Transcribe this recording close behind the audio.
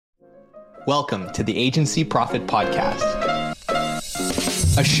Welcome to the Agency Profit Podcast,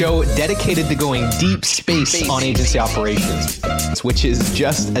 a show dedicated to going deep space on agency operations, which is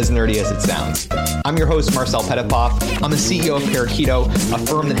just as nerdy as it sounds. I'm your host, Marcel Petitpoff. I'm the CEO of Vito, a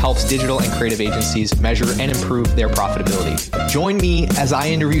firm that helps digital and creative agencies measure and improve their profitability. Join me as I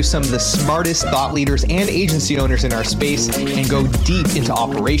interview some of the smartest thought leaders and agency owners in our space and go deep into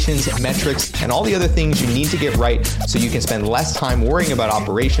operations, metrics, and all the other things you need to get right so you can spend less time worrying about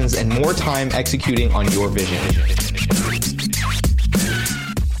operations and more time executing on your vision.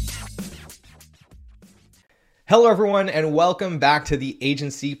 Hello, everyone, and welcome back to the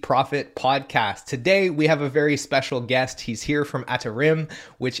Agency Profit Podcast. Today, we have a very special guest. He's here from Atarim,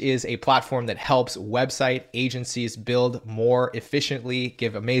 which is a platform that helps website agencies build more efficiently,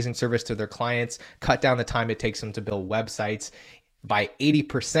 give amazing service to their clients, cut down the time it takes them to build websites by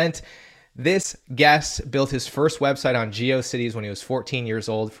 80%. This guest built his first website on GeoCities when he was 14 years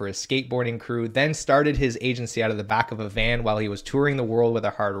old for his skateboarding crew, then started his agency out of the back of a van while he was touring the world with a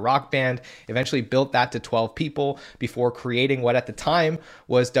hard rock band, eventually built that to 12 people before creating what at the time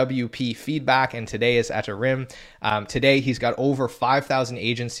was WP Feedback and today is Atarim. Today, he's got over 5,000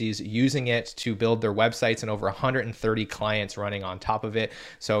 agencies using it to build their websites and over 130 clients running on top of it.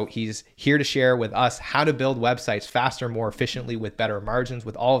 So he's here to share with us how to build websites faster, more efficiently with better margins,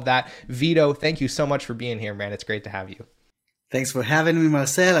 with all of that. Vito, thank you so much for being here, man. It's great to have you. Thanks for having me,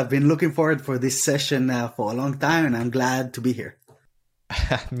 Marcel. I've been looking forward for this session for a long time, and I'm glad to be here.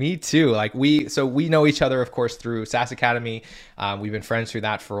 Me too. We know each other, of course, through SaaS Academy. We've been friends through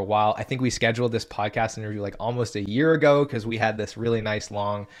that for a while. I think we scheduled this podcast interview almost a year ago because we had this really nice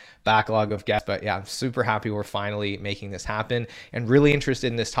long backlog of guests. But yeah, I'm super happy we're finally making this happen and really interested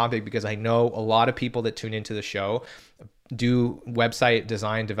in this topic because I know a lot of people that tune into the show do website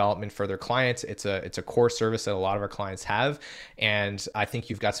design development for their clients. It's a core service that a lot of our clients have. And I think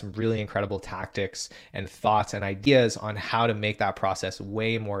you've got some really incredible tactics and thoughts and ideas on how to make that process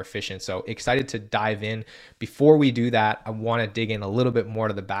way more efficient. So excited to dive in. Before we do that, I want to dig in a little bit more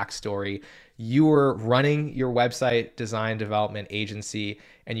to the backstory. You were running your website design development agency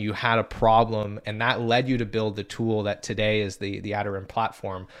and you had a problem, and that led you to build the tool that today is the Atarim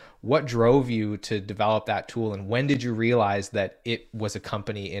platform. What drove you to develop that tool, and when did you realize that it was a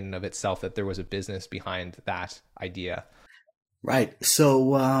company in and of itself, that there was a business behind that idea? Right.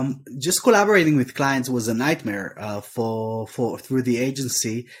 So just collaborating with clients was a nightmare through the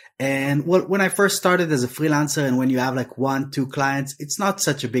agency. And when I first started as a freelancer, and when you have 1-2 clients, it's not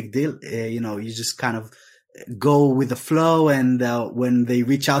such a big deal. You just kind of go with the flow. And when they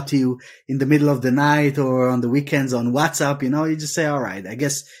reach out to you in the middle of the night or on the weekends on WhatsApp, you just say, all right, I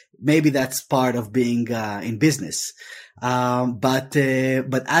guess maybe that's part of being in business. But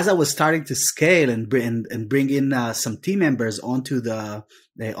as I was starting to scale and bring in some team members onto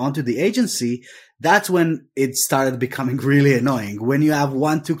the agency, that's when it started becoming really annoying. When you have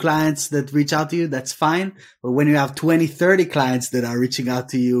 1-2 clients that reach out to you, that's fine. But when you have 20-30 clients that are reaching out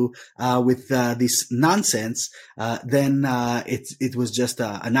to you with this nonsense, then it was just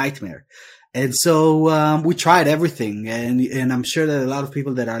a nightmare. And so we tried everything, and I'm sure that a lot of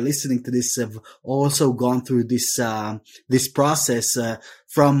people that are listening to this have also gone through this process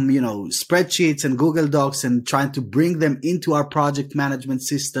from spreadsheets and Google Docs and trying to bring them into our project management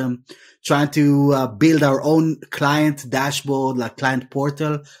system, trying to build our own client dashboard, like client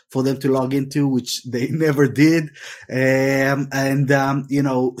portal for them to log into, which they never did, and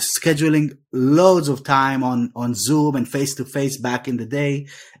scheduling loads of time on Zoom and face-to-face back in the day,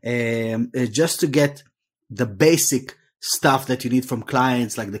 just to get the basic stuff that you need from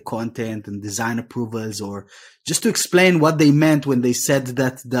clients, like the content and design approvals, or just to explain what they meant when they said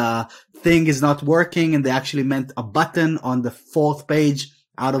that the thing is not working and they actually meant a button on the 4th page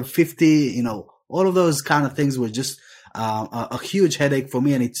out of 50. All of those kind of things were just a huge headache for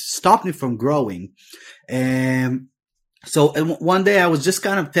me, and it stopped me from growing. So one day I was just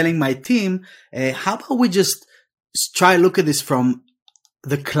kind of telling my team, how about we just try to look at this from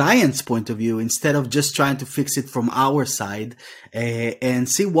the client's point of view instead of just trying to fix it from our side, and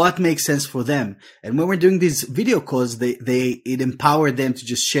see what makes sense for them. And when we're doing these video calls, it empowered them to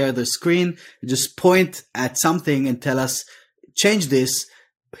just share their screen, just point at something and tell us, change this.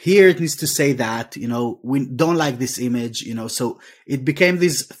 Here it needs to say that, we don't like this image, so it became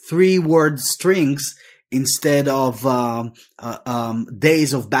these 3-word strings instead of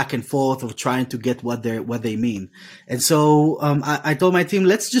days of back and forth of trying to get what they mean. And so I told my team,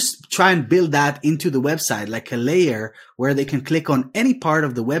 let's just try and build that into the website, like a layer where they can click on any part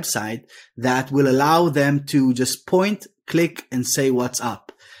of the website that will allow them to just click and say what's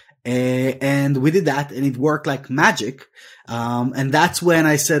up. And we did that, and it worked like magic. And that's when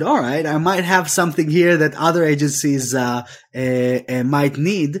I said, all right, I might have something here that other agencies might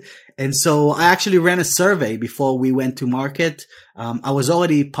need. And so I actually ran a survey before we went to market. I was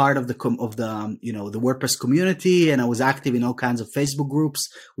already part of the the WordPress community, and I was active in all kinds of Facebook groups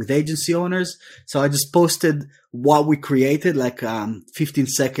with agency owners. So I just posted what we created, like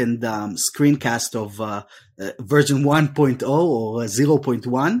 15-second screencast of version 1.0 or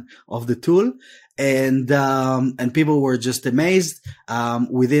 0.1 of the tool. And people were just amazed.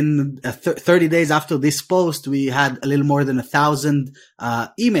 Within 30 days after this post, we had a little more than 1,000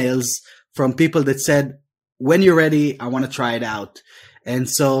 emails from people that said, when you're ready, I want to try it out. And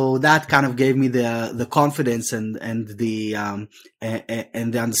so that kind of gave me the confidence and the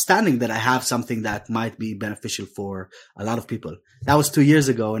understanding that I have something that might be beneficial for a lot of people. That was 2 years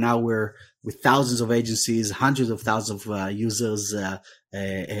ago, and now we're with thousands of agencies, hundreds of thousands of users,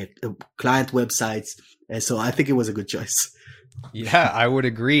 client websites. And so I think it was a good choice. Yeah, I would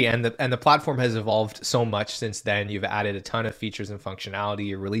agree. And the platform has evolved so much since then. You've added a ton of features and functionality.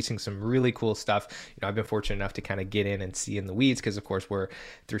 You're releasing some really cool stuff. I've been fortunate enough to kind of get in and see in the weeds because, of course, we're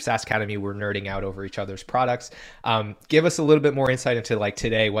through SaaS Academy, we're nerding out over each other's products. Give us a little bit more insight into like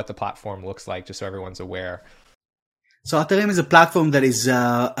today, what the platform looks like, just so everyone's aware. So Atarim is a platform that is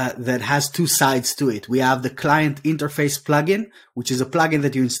that has two sides to it. We have the client interface plugin, which is a plugin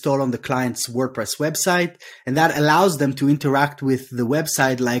that you install on the client's WordPress website, and that allows them to interact with the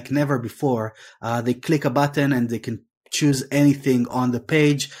website like never before. They click a button and they can choose anything on the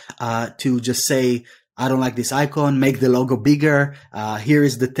page to just say, I don't like this icon, make the logo bigger, here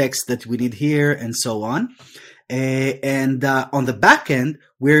is the text that we need here, and so on. And on the back end,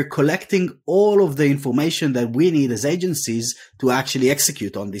 we're collecting all of the information that we need as agencies to actually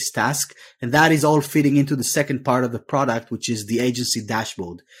execute on this task. And that is all fitting into the second part of the product, which is the agency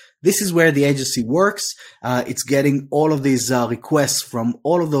dashboard. This is where the agency works. It's getting all of these requests from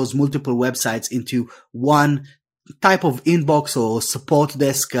all of those multiple websites into one type of inbox or support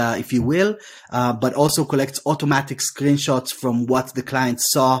desk, if you will, but also collects automatic screenshots from what the client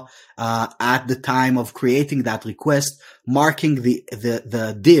saw at the time of creating that request, marking the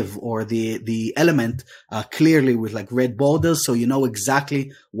div or the element clearly with like red borders, so you know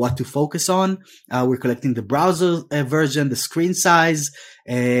exactly what to focus on. We're collecting the browser version, the screen size,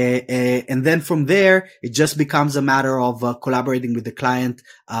 and then from there it just becomes a matter of collaborating with the client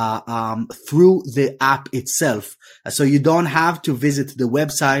through the app itself. So you don't have to visit the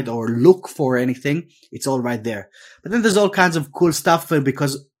website or look for anything. It's all right there. But then there's all kinds of cool stuff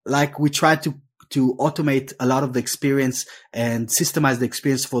because like we try to automate a lot of the experience and systemize the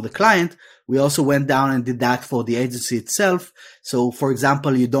experience for the client. We also went down and did that for the agency itself. So for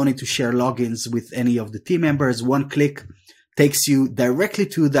example, you don't need to share logins with any of the team members. One click takes you directly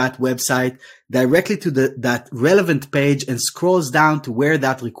to that website, directly to that relevant page, and scrolls down to where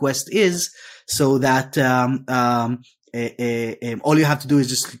that request is, so that all you have to do is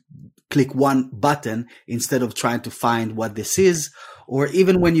just click one button instead of trying to find what this is. Or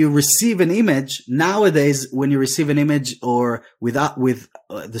even when you receive an image, nowadays, when you receive an image or with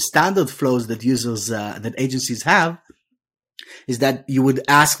the standard flows that users, that agencies have, is that you would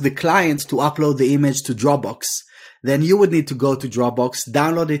ask the client to upload the image to Dropbox. Then you would need to go to Dropbox,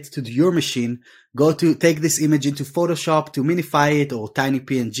 download it to your machine, take this image into Photoshop to minify it or tiny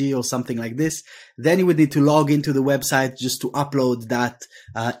PNG or something like this. Then you would need to log into the website just to upload that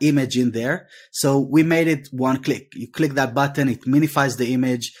image in there. So we made it one click. You click that button, it minifies the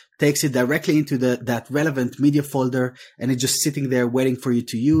image, takes it directly into that relevant media folder, and it's just sitting there waiting for you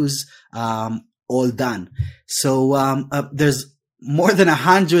to use, all done. So there's more than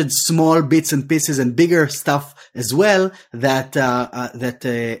 100 small bits and pieces and bigger stuff as well that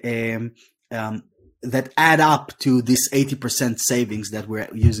add up to this 80% savings that we're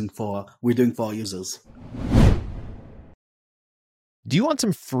doing for our users. Do you want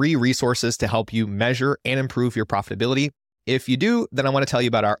some free resources to help you measure and improve your profitability? If you do, then I want to tell you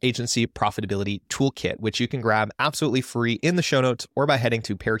about our agency profitability toolkit, which you can grab absolutely free in the show notes or by heading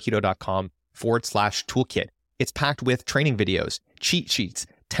to parakeeto.com/toolkit. It's packed with training videos, cheat sheets,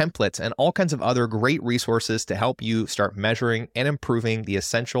 templates, and all kinds of other great resources to help you start measuring and improving the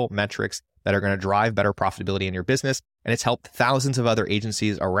essential metrics that are going to drive better profitability in your business. And it's helped thousands of other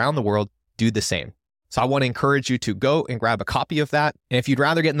agencies around the world do the same. So I want to encourage you to go and grab a copy of that. And if you'd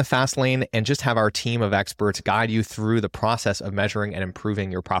rather get in the fast lane and just have our team of experts guide you through the process of measuring and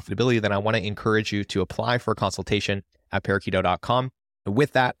improving your profitability, then I want to encourage you to apply for a consultation at parakeeto.com. And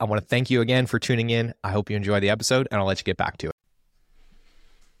with that, I want to thank you again for tuning in. I hope you enjoy the episode, and I'll let you get back to it.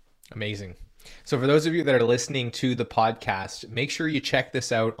 Amazing. So for those of you that are listening to the podcast, make sure you check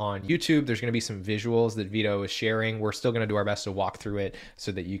this out on YouTube. There's going to be some visuals that Vito is sharing. We're still going to do our best to walk through it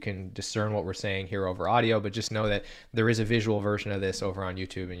so that you can discern what we're saying here over audio, but just know that there is a visual version of this over on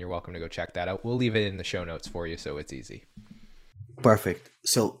YouTube, and you're welcome to go check that out. We'll leave it in the show notes for you so it's easy. Perfect.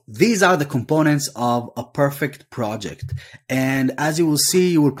 So these are the components of a perfect project. And as you will see,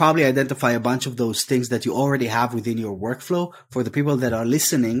 you will probably identify a bunch of those things that you already have within your workflow. For the people that are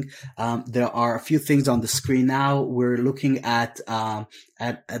listening, there are a few things on the screen now. We're looking at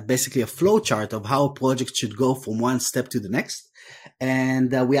basically a flow chart of how a project should go from one step to the next.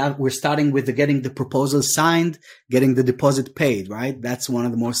 And we're starting with getting the proposal signed, getting the deposit paid, right? That's one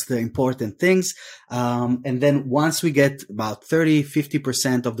of the most important things. And then once we get about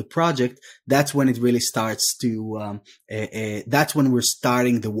 30-50% of the project, that's when it really starts to, that's when we're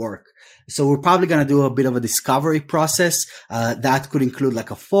starting the work. So we're probably going to do a bit of a discovery process. That could include like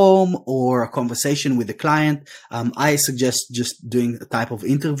a form or a conversation with the client. I suggest just doing a type of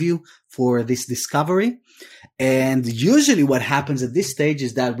interview for this discovery. And usually what happens at this stage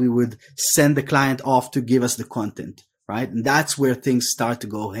is that we would send the client off to give us the content, right? And that's where things start to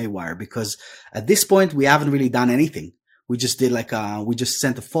go haywire, because at this point, we haven't really done anything. We just did we just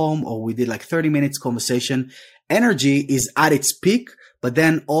sent a form, or we did like 30 minutes conversation. Energy is at its peak, but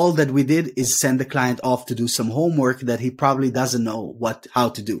then all that we did is send the client off to do some homework that he probably doesn't know how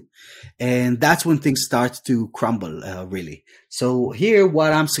to do. And that's when things start to crumble, really. So here,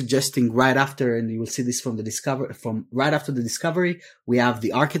 what I'm suggesting right after, and you will see this from right after the discovery, we have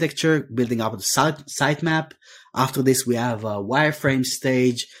the architecture, building up the sitemap. After this, we have a wireframe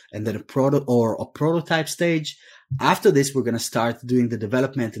stage and then a prototype stage. After this, we're going to start doing the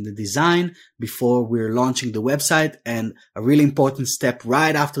development and the design before we're launching the website. And a really important step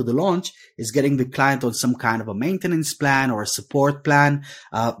right after the launch is getting the client on some kind of a maintenance plan or a support plan,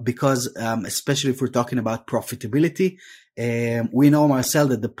 because especially if we're talking about profitability, we know, Marcel,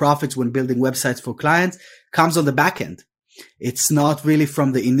 that the profits when building websites for clients comes on the back end. It's not really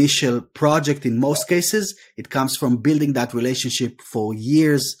from the initial project in most cases. It comes from building that relationship for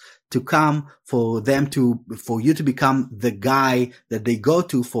years to come, for you to become the guy that they go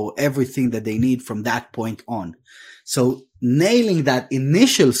to for everything that they need from that point on. So nailing that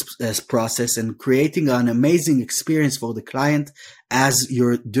initial process and creating an amazing experience for the client as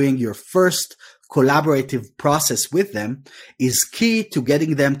you're doing your first collaborative process with them is key to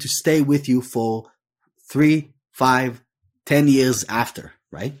getting them to stay with you for 3, 5, 10 years after,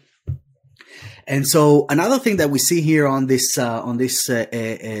 right? And so another thing that we see here on this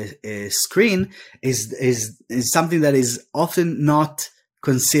screen is something that is often not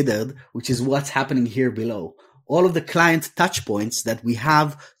considered, which is what's happening here below. All of the client touch points that we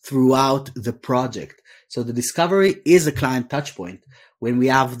have throughout the project. So the discovery is a client touch point. When we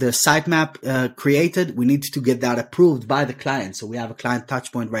have the sitemap created, we need to get that approved by the client. So we have a client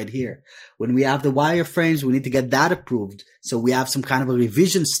touch point right here. When we have the wireframes, we need to get that approved. So we have some kind of a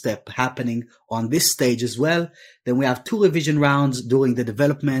revision step happening on this stage as well. Then we have 2 revision rounds during the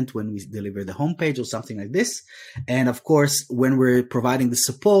development when we deliver the homepage or something like this. And of course, when we're providing the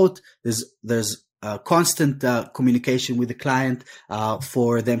support, there's constant communication with the client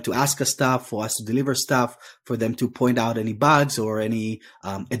for them to ask us stuff, for us to deliver stuff, for them to point out any bugs or any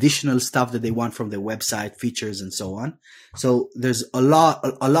additional stuff that they want from their website, features, and so on. So there's a lot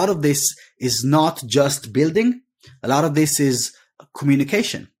of this is not just building. A lot of this is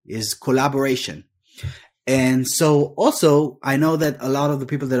communication, is collaboration. And so also, I know that a lot of the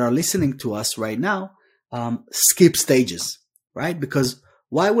people that are listening to us right now skip stages, right? Because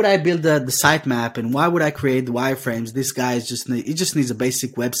why would I build the sitemap and why would I create the wireframes? This guy just needs a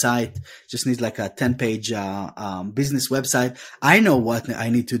basic website, just needs like a 10-page business website. I know what I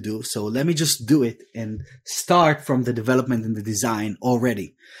need to do, so let me just do it and start from the development and the design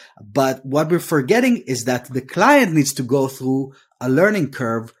already. But what we're forgetting is that the client needs to go through a learning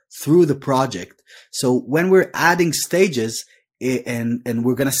curve through the project. So when we're adding stages, and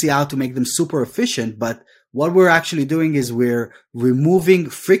we're going to see how to make them super efficient, but what we're actually doing is we're removing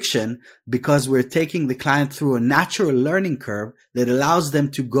friction because we're taking the client through a natural learning curve that allows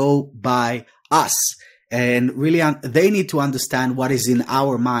them to go by us. And really, they need to understand what is in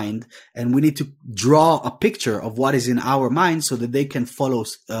our mind, and we need to draw a picture of what is in our mind so that they can follow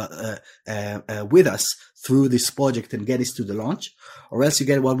with us through this project and get us to the launch. Or else you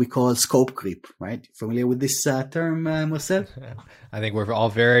get what we call scope creep, right? Familiar with this term, Marcel? I think we're all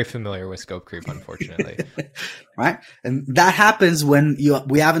very familiar with scope creep, unfortunately. Right? And that happens when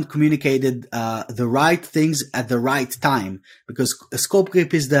we haven't communicated the right things at the right time, because scope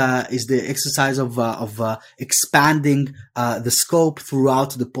creep is the exercise of expanding the scope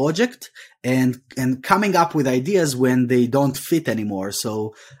throughout the project. and coming up with ideas when they don't fit anymore.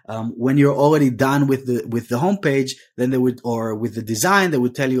 So when you're already done with the homepage, then they would, or with the design, they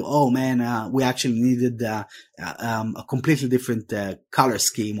would tell you, oh man, we actually needed a completely different color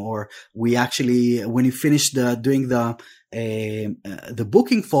scheme, or we actually, when you finish doing the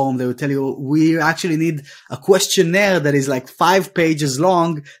booking form, they will tell you we actually need a questionnaire that is like 5 pages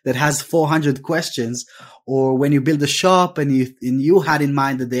long that has 400 questions. Or when you build a shop and you had in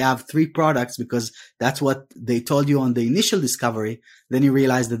mind that they have 3 products because that's what they told you on the initial discovery, then you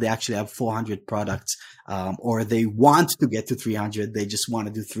realize that they actually have 400 products, or they want to get to 300. They just want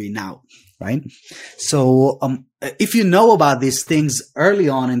to do 3 now, right? So if you know about these things early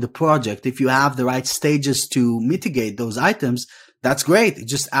on in the project, if you have the right stages to mitigate those items, that's great. It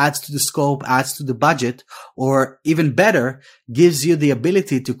just adds to the scope, adds to the budget, or even better, gives you the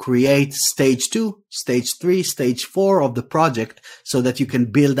ability to create stage 2, stage 3, stage 4 of the project so that you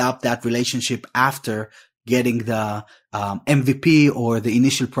can build up that relationship after getting the MVP or the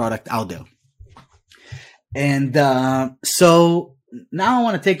initial product out there. And so now I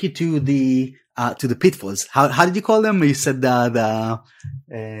want to take you to the pitfalls. How did you call them? You said the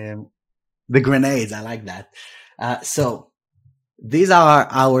grenades. I like that. So these are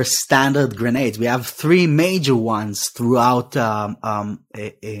our standard grenades. We have 3 major ones throughout a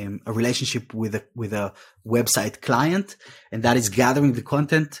relationship with a website client, and that is gathering the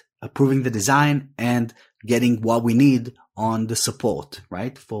content, approving the design, and getting what we need on the support,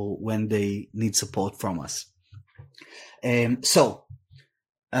 right? For when they need support from us. Marcel,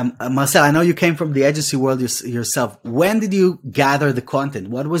 I know you came from the agency world yourself. When did you gather the content?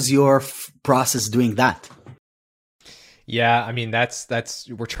 What was your process doing that? Yeah, I mean, that's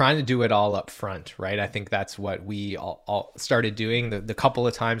we're trying to do it all up front, right? I think that's what we all started doing. The couple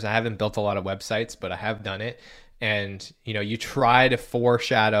of times, I haven't built a lot of websites, but I have done it. And, you try to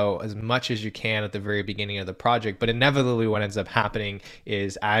foreshadow as much as you can at the very beginning of the project, but inevitably what ends up happening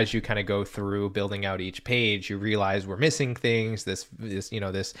is as you kind of go through building out each page, you realize we're missing things. This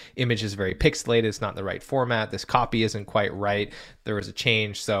image is very pixelated. It's not the right format. This copy isn't quite right. There was a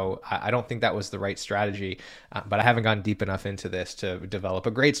change. So I don't think that was the right strategy, but I haven't gone deep enough into this to develop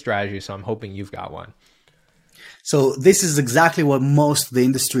a great strategy. So I'm hoping you've got one. So this is exactly what most of the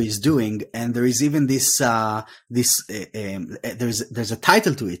industry is doing, and there is even there's a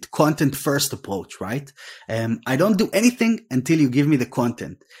title to it: content first approach, right? I don't do anything until you give me the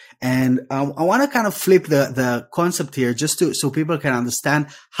content, and I want to kind of flip the concept here just so people can understand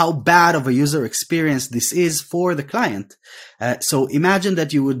how bad of a user experience this is for the client. So imagine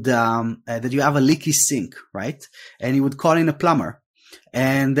that you would that you have a leaky sink, right? And you would call in a plumber.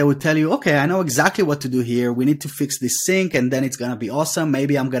 And they would tell you, okay, I know exactly what to do here. We need to fix this sink, and then it's going to be awesome.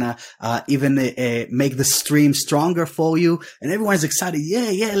 Maybe I'm going to even make the stream stronger for you. And everyone's excited.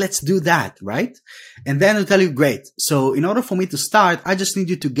 Yeah, let's do that, right? And then they'll tell you, great. So in order for me to start, I just need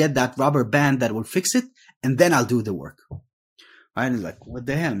you to get that rubber band that will fix it, and then I'll do the work. Right? And it's like, what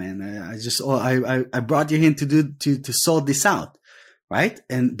the hell, man? I brought you in to sort this out, right?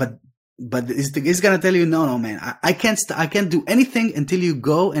 But he's gonna tell you, no, man, I can't do anything until you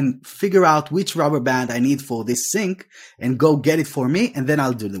go and figure out which rubber band I need for this sink and go get it for me, and then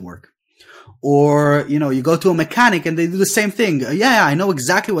I'll do the work. Or, you go to a mechanic and they do the same thing. Yeah, I know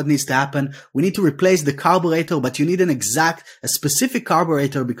exactly what needs to happen. We need to replace the carburetor, but you need a specific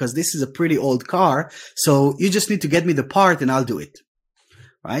carburetor because this is a pretty old car. So you just need to get me the part and I'll do it.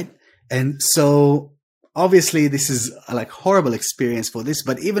 Right? And so obviously, this is a horrible experience for this,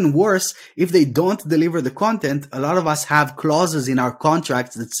 but even worse, if they don't deliver the content, a lot of us have clauses in our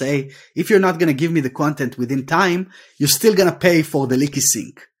contracts that say, if you're not going to give me the content within time, you're still going to pay for the leaky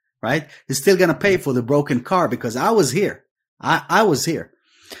sink, right? You're still going to pay for the broken car because I was here. I was here.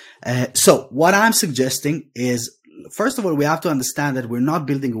 So what I'm suggesting is, first of all, we have to understand that we're not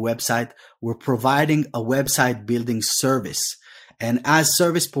building a website. We're providing a website building service. And as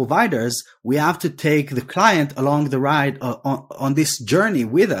service providers, we have to take the client along the ride on this journey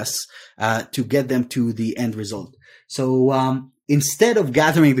with us to get them to the end result. So instead of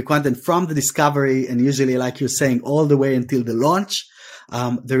gathering the content from the discovery and usually, like you're saying, all the way until the launch,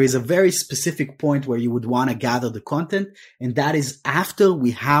 there is a very specific point where you would want to gather the content, and that is after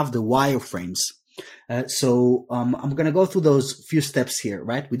we have the wireframes. So I'm going to go through those few steps here,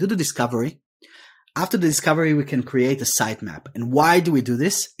 right? We do the discovery. After the discovery, we can create a sitemap. And why do we do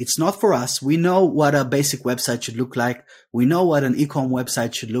this? It's not for us. We know what a basic website should look like. We know what an e-com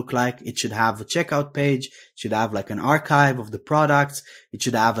website should look like. It should have a checkout page. It should have an archive of the products. It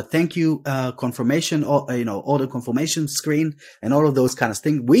should have a thank you confirmation, or order confirmation screen, and all of those kind of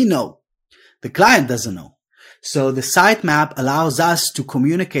things. We know. The client doesn't know. So the sitemap allows us to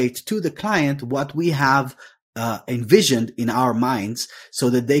communicate to the client what we have envisioned in our minds so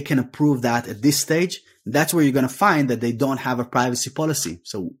that they can approve that at this stage. That's where you're going to find that they don't have a privacy policy.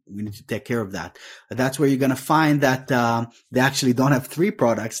 So we need to take care of that. That's where you're going to find that they actually don't have 3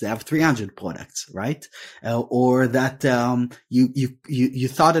 products. They have 300 products, right? Or that you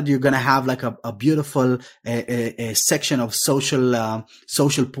thought that you're going to have like a beautiful a section of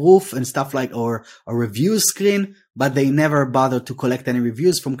social proof and stuff like, or a review screen, but they never bother to collect any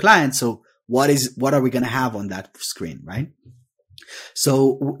reviews from clients. So what are we going to have on that screen, right?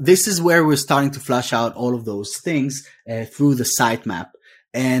 So this is where we're starting to flush out all of those things through the sitemap.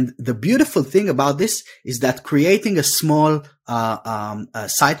 And the beautiful thing about this is that creating a small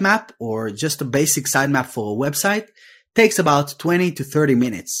sitemap or just a basic sitemap for a website takes about 20 to 30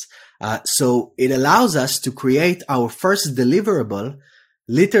 minutes. So it allows us to create our first deliverable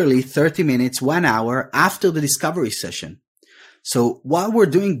literally 30 minutes, 1 hour after the discovery session. So what we're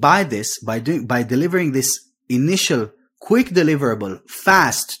doing by delivering this initial quick deliverable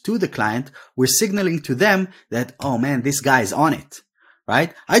fast to the client, we're signaling to them that, oh man, this guy is on it,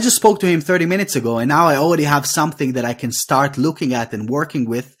 right? I just spoke to him 30 minutes ago and now I already have something that I can start looking at and working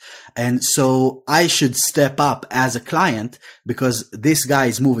with. And so I should step up as a client because this guy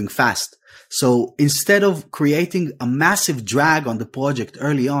is moving fast. So instead of creating a massive drag on the project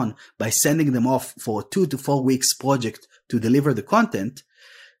early on by sending them off for 2 to 4 weeks project to deliver the content,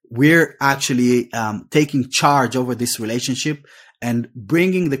 we're actually taking charge over this relationship and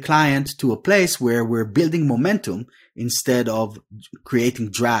bringing the client to a place where we're building momentum instead of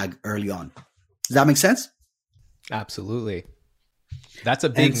creating drag early on. Does that make sense? Absolutely. That's a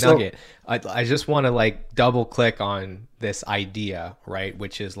big nugget. I just want to like double click on this idea, right?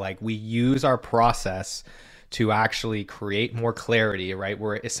 Which is like we use our process to actually create more clarity, right?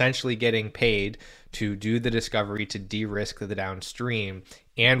 We're essentially getting paid to do the discovery, to de-risk the downstream,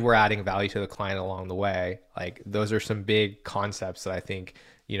 and we're adding value to the client along the way. Like those are some big concepts that I think,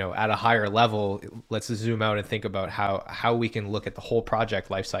 you know, at a higher level, let's zoom out and think about how we can look at the whole project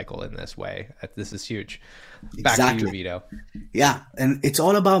lifecycle in this way. This is huge. Back to you, Vito. Yeah. And it's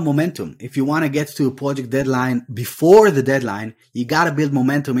all about momentum. If you want to get to a project deadline before the deadline, you got to build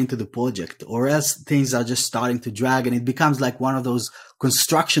momentum into the project, or else things are just starting to drag and it becomes like one of those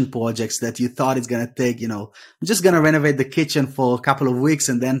construction projects that you thought it's going to take, you know, I'm just going to renovate the kitchen for a couple of weeks.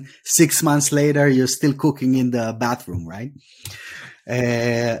 And then 6 months later, you're still cooking in the bathroom, right?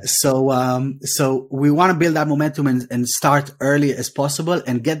 So we want to build that momentum and start early as possible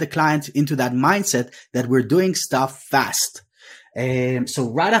and get the client into that mindset that we're doing stuff fast.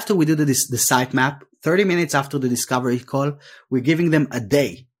 So right after we do the sitemap, 30 minutes after the discovery call, we're giving them a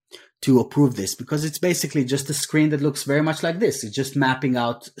day to approve this because it's basically just a screen that looks very much like this. It's just mapping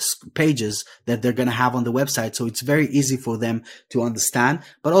out pages that they're going to have on the website. So it's very easy for them to understand.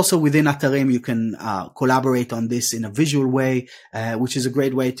 But also within Atarim, you can collaborate on this in a visual way, which is a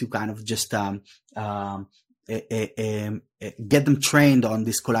great way to kind of just get them trained on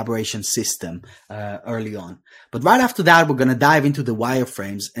this collaboration system early on. But right after that, we're going to dive into the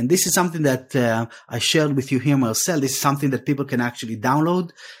wireframes. And this is something that I shared with you here, Marcel. This is something that people can actually download.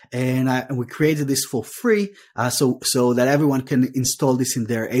 And we created this for free so that everyone can install this in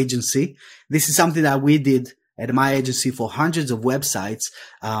their agency. This is something that we did at my agency for hundreds of websites.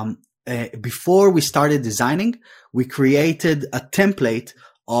 Before we started designing, we created a template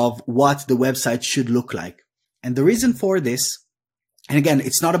of what the website should look like. And the reason for this, and again,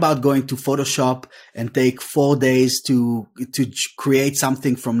 it's not about going to Photoshop and take 4 days to create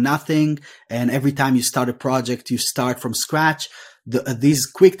something from nothing. And every time you start a project, you start from scratch. These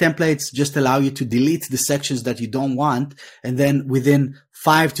quick templates just allow you to delete the sections that you don't want. And then within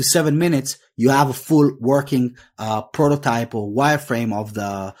 5 to 7 minutes, you have a full working prototype or wireframe of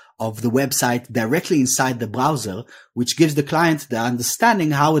the website directly inside the browser, which gives the client the understanding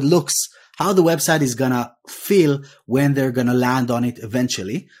how it looks, how the website is going to feel when they're going to land on it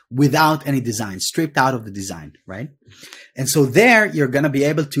eventually without any design, stripped out of the design, right? And so there you're going to be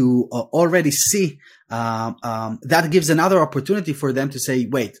able to already see that gives another opportunity for them to say,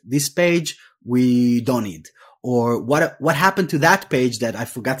 wait, this page we don't need. Or what happened to that page that I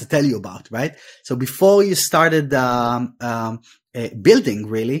forgot to tell you about, right? So before you started building,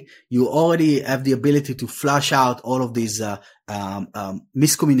 really, you already have the ability to flush out all of these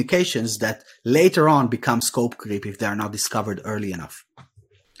miscommunications that later on become scope creep if they are not discovered early enough.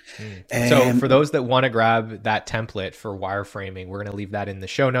 So for those that want to grab that template for wireframing, we're going to leave that in the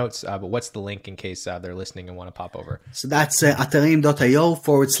show notes. But what's the link in case they're listening and want to pop over? So that's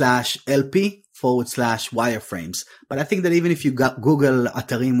atarim.io/LP/wireframes. But I think that even if you Google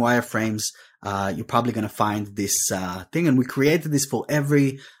Atarim wireframes, you're probably going to find this thing. And we created this for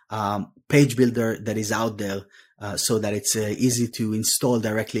every page builder that is out there, so that it's easy to install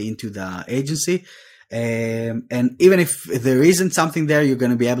directly into the agency. And even if there isn't something there, you're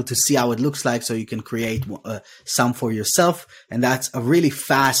going to be able to see how it looks like, so you can create some for yourself. And that's a really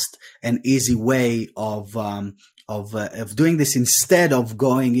fast and easy way of doing this, instead of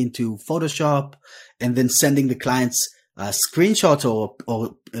going into Photoshop and then sending the clients screenshots or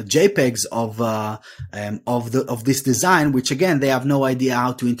JPEGs of this design, which again, they have no idea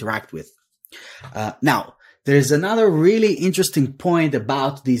how to interact with. Now, there's another really interesting point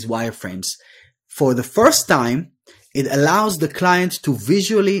about these wireframes. For the first time, it allows the client to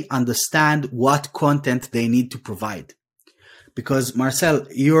visually understand what content they need to provide. Because Marcel,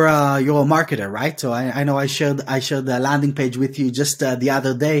 you're a marketer, right? So I know I shared the landing page with you just the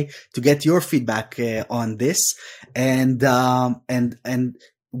other day to get your feedback on this. And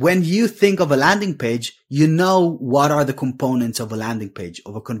when you think of a landing page, you know what are the components of a landing page,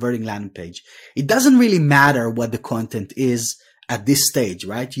 of a converting landing page. It doesn't really matter what the content is at this stage,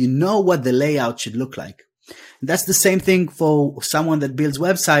 right? You know what the layout should look like. And that's the same thing for someone that builds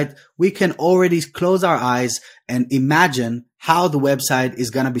website. We can already close our eyes and imagine how the website is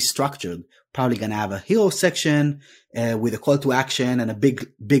going to be structured. Probably going to have a hero section with a call to action and a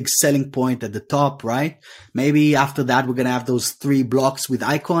big selling point at the top, right? Maybe after that, we're going to have those 3 blocks with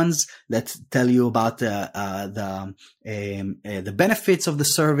icons that tell you about the benefits of the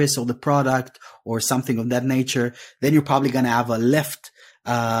service or the product or something of that nature. Then you're probably going to have a left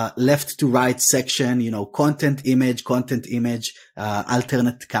to right section, content image,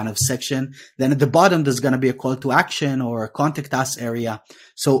 alternate kind of section. Then at the bottom, there's going to be a call to action or a contact us area.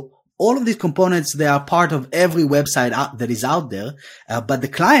 So all of these components, they are part of every website that is out there, but the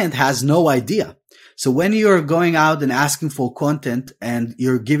client has no idea. So when you're going out and asking for content and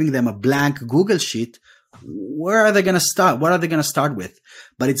you're giving them a blank Google sheet, where are they going to start? What are they going to start with?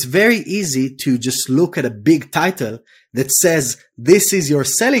 But it's very easy to just look at a big title that says, this is your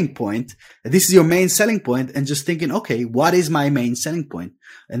selling point. This is your main selling point, and just thinking, okay, what is my main selling point?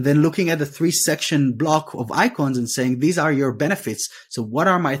 And then looking at the 3-section block of icons and saying, these are your benefits. So what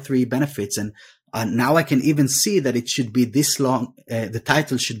are my 3 benefits? And now I can even see that it should be this long. The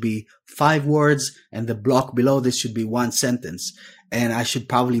title should be 5 words and the block below this should be 1 sentence. And I should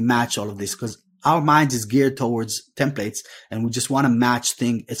probably match all of this, because our mind is geared towards templates and we just want to match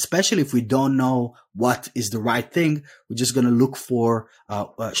things, especially if we don't know what is the right thing. We're just going to look for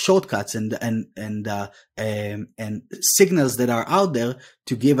shortcuts and signals that are out there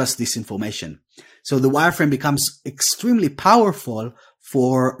to give us this information. So the wireframe becomes extremely powerful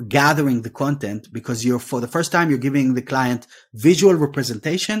for gathering the content, because for the first time, you're giving the client visual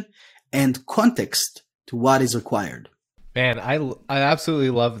representation and context to what is required. Man, I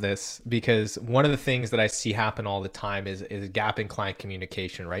absolutely love this, because one of the things that I see happen all the time is a gap in client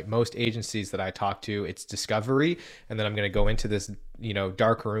communication, right? Most agencies that I talk to, it's discovery, and then I'm going to go into this,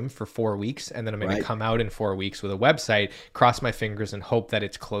 dark room for 4 weeks, and then I'm going to come out in 4 weeks with a website, cross my fingers and hope that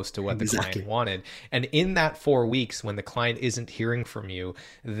it's close to what the client wanted. And in that 4 weeks, when the client isn't hearing from you,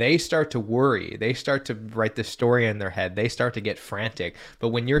 they start to worry. They start to write the story in their head. They start to get frantic. But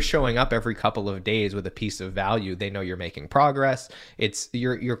when you're showing up every couple of days with a piece of value, they know you're making progress.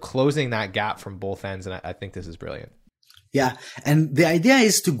 You're closing that gap from both ends, and I think this is brilliant. Yeah, and the idea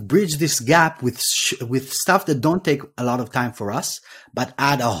is to bridge this gap with stuff that don't take a lot of time for us, but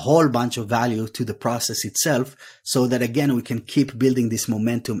add a whole bunch of value to the process itself, so that again we can keep building this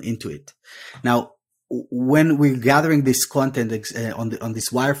momentum into it. Now, when we're gathering this content on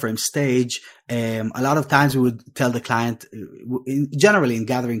this wireframe stage, a lot of times we would tell the client, generally in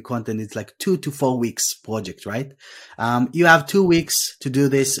gathering content, it's like 2 to 4 weeks project, right? You have 2 weeks to do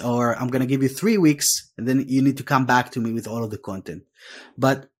this, or I'm going to give you 3 weeks, and then you need to come back to me with all of the content.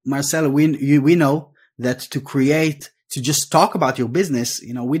 But Marcel, we know that to just talk about your business,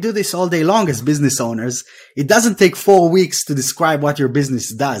 we do this all day long as business owners. It doesn't take 4 weeks to describe what your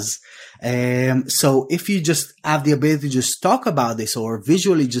business does. So if you just have the ability to just talk about this, or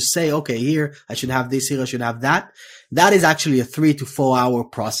visually just say, okay, here I should have this, here I should have that, that is actually a 3 to 4 hour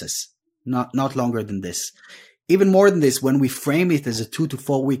process, not longer than this. Even more than this, when we frame it as a 2 to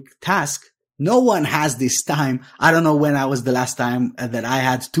 4 week task, no one has this time. I don't know when I was the last time that I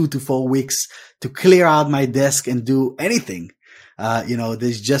had 2 to 4 weeks to clear out my desk and do anything.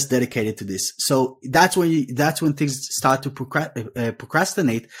 There's just dedicated to this. So that's when things start to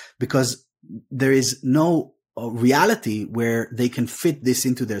procrastinate, because there is no reality where they can fit this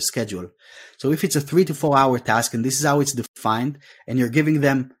into their schedule. So if it's a 3 to 4 hour task, and this is how it's defined, and you're giving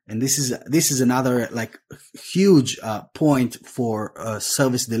them, and this is another like huge point for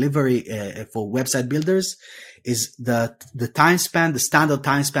service delivery for website builders, is the time span, the standard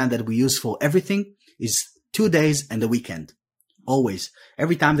time span that we use for everything is 2 days and a weekend. Always,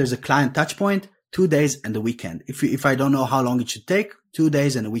 every time there's a client touch point, 2 days and a weekend. If I don't know how long it should take, 2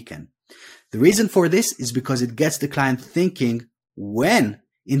 days and a weekend. The reason for this is because it gets the client thinking, when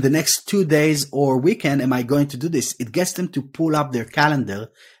in the next 2 days or weekend am I going to do this? It gets them to pull up their calendar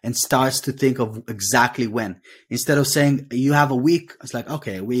and starts to think of exactly when. Instead of saying you have a week, it's like,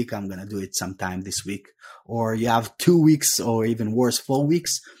 okay, a week, I'm going to do it sometime this week. Or you have 2 weeks, or even worse, 4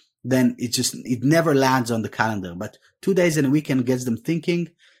 weeks. Then it never lands on the calendar. But 2 days and a weekend gets them thinking.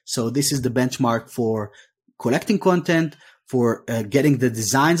 So this is the benchmark for collecting content, for getting the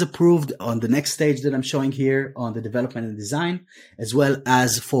designs approved on the next stage that I'm showing here on the development and design, as well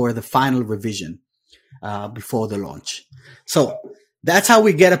as for the final revision before the launch. So that's how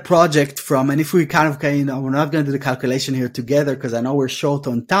we get a project from, and if we we're not going to do the calculation here together because I know we're short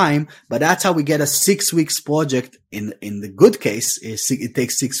on time, but that's how we get a 6 weeks project. In the good case, it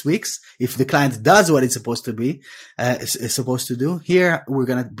takes 6 weeks if the client does what it's supposed to be, is supposed to do. Here, we're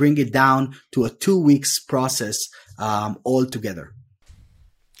going to bring it down to a 2 weeks process altogether.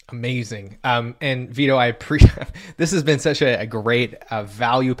 Amazing. And Vito, this has been such a great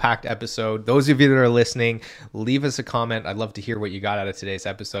value-packed episode. Those of you that are listening, leave us a comment. I'd love to hear what you got out of today's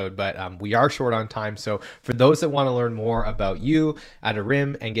episode, but we are short on time. So for those that want to learn more about you at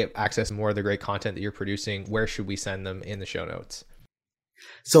Arim and get access to more of the great content that you're producing, where should we send them in the show notes?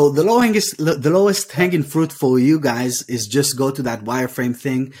 So the lowest hanging fruit for you guys is just go to that wireframe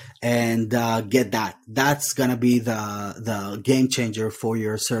thing and get that. That's gonna be the game changer for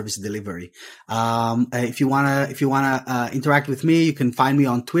your service delivery. If you wanna interact with me, you can find me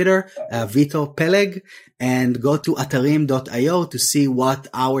on Twitter, Vito Peleg, and go to atarim.io to see what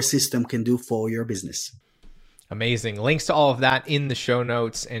our system can do for your business. Amazing. Links to all of that in the show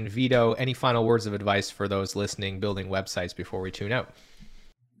notes. And Vito, any final words of advice for those listening, building websites before we tune out?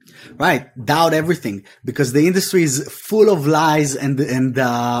 Right. Doubt everything, because the industry is full of lies and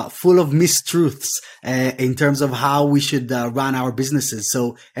full of mistruths in terms of how we should run our businesses.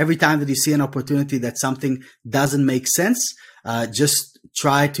 So every time that you see an opportunity that something doesn't make sense, just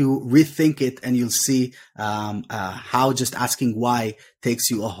try to rethink it, and you'll see how just asking why takes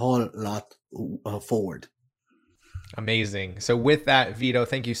you a whole lot forward. Amazing. So with that, Vito,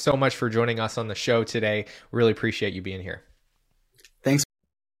 thank you so much for joining us on the show today. Really appreciate you being here. Thanks.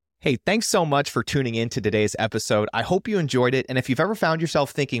 Hey, thanks so much for tuning in to today's episode. I hope you enjoyed it. And if you've ever found yourself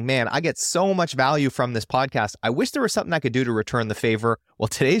thinking, man, I get so much value from this podcast, I wish there was something I could do to return the favor. Well,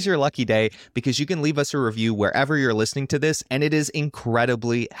 today's your lucky day, because you can leave us a review wherever you're listening to this, and it is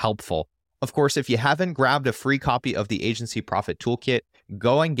incredibly helpful. Of course, if you haven't grabbed a free copy of the Agency Profit Toolkit,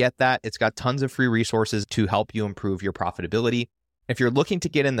 go and get that. It's got tons of free resources to help you improve your profitability. If you're looking to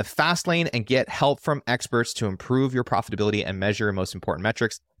get in the fast lane and get help from experts to improve your profitability and measure your most important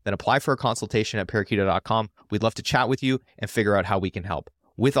metrics, then apply for a consultation at parakeeto.com. We'd love to chat with you and figure out how we can help.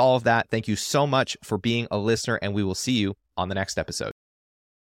 With all of that, thank you so much for being a listener, and we will see you on the next episode.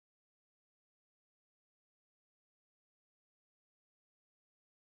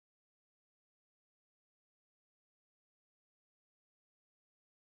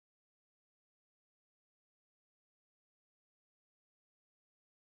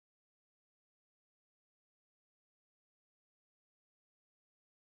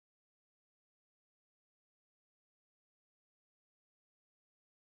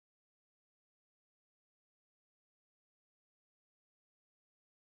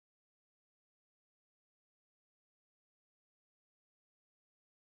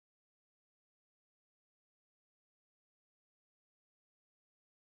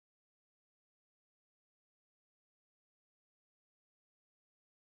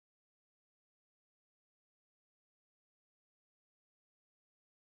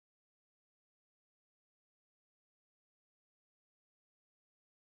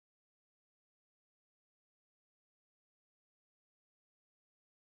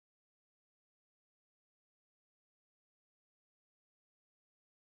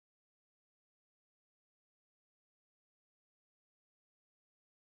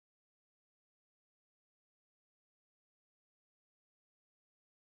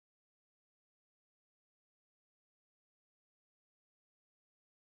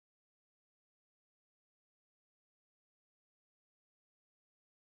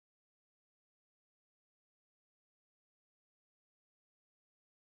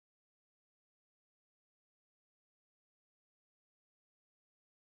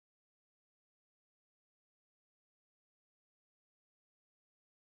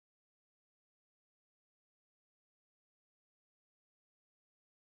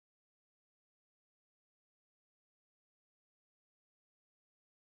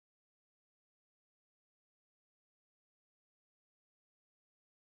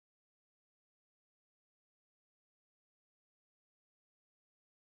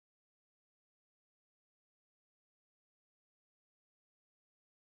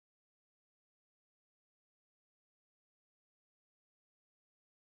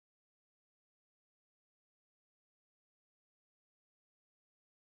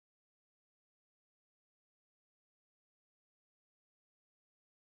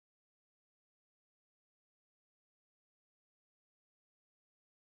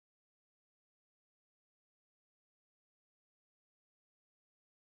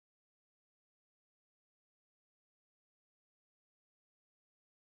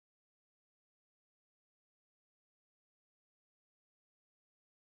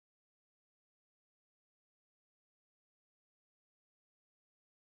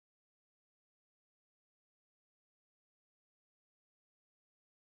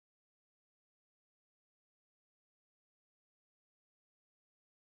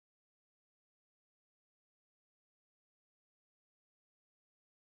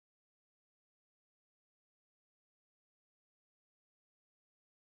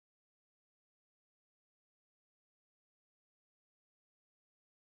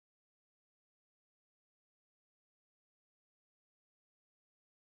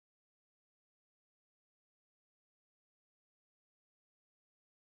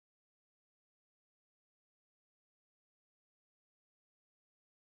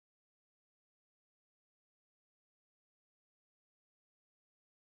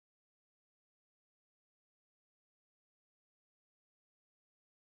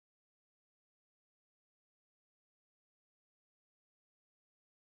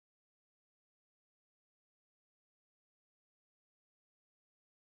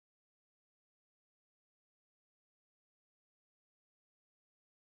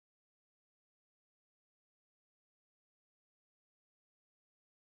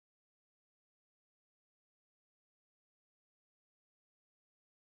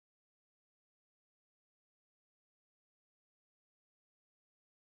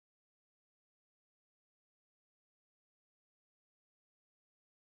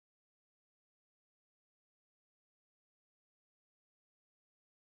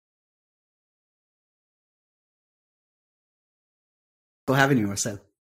 for having me, Marcel.